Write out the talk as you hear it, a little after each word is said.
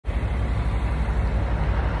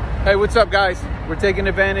Hey, what's up, guys? We're taking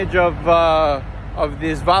advantage of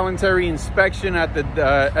this voluntary inspection at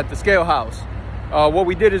the scale house. What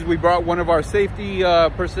we did is we brought one of our safety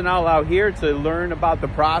personnel out here to learn about the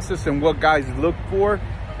process and what guys look for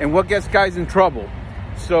and what gets guys in trouble.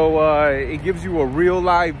 So it gives you a real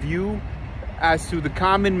live view as to the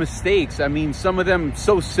common mistakes. I mean, some of them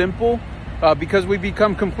so simple because we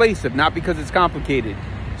become complacent, not because it's complicated.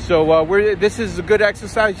 So this is a good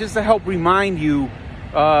exercise just to help remind you,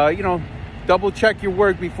 you know, double check your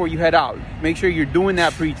work before you head out. Make sure you're doing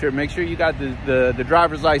that pre-trip. Make sure you got the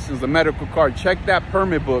driver's license, the medical card. Check that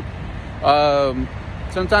permit book.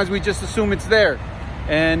 Sometimes we just assume it's there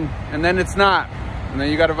and then it's not. And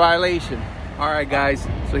then you got a violation. All right, guys.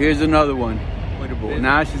 So here's another one.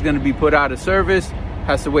 Now she's going to be put out of service.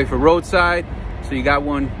 Has to wait for roadside. So you got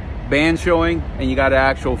one band showing and you got an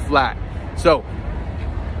actual flat. So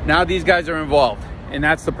now these guys are involved and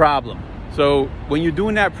that's the problem. So when you're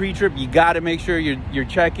doing that pre-trip, you got to make sure you're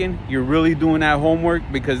checking, you're really doing that homework,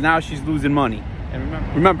 because now she's losing money. And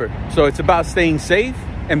remember, so it's about staying safe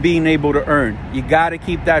and being able to earn. You got to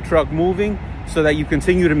keep that truck moving so that you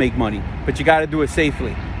continue to make money, but you got to do it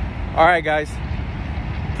safely. All right, guys,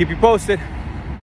 keep you posted.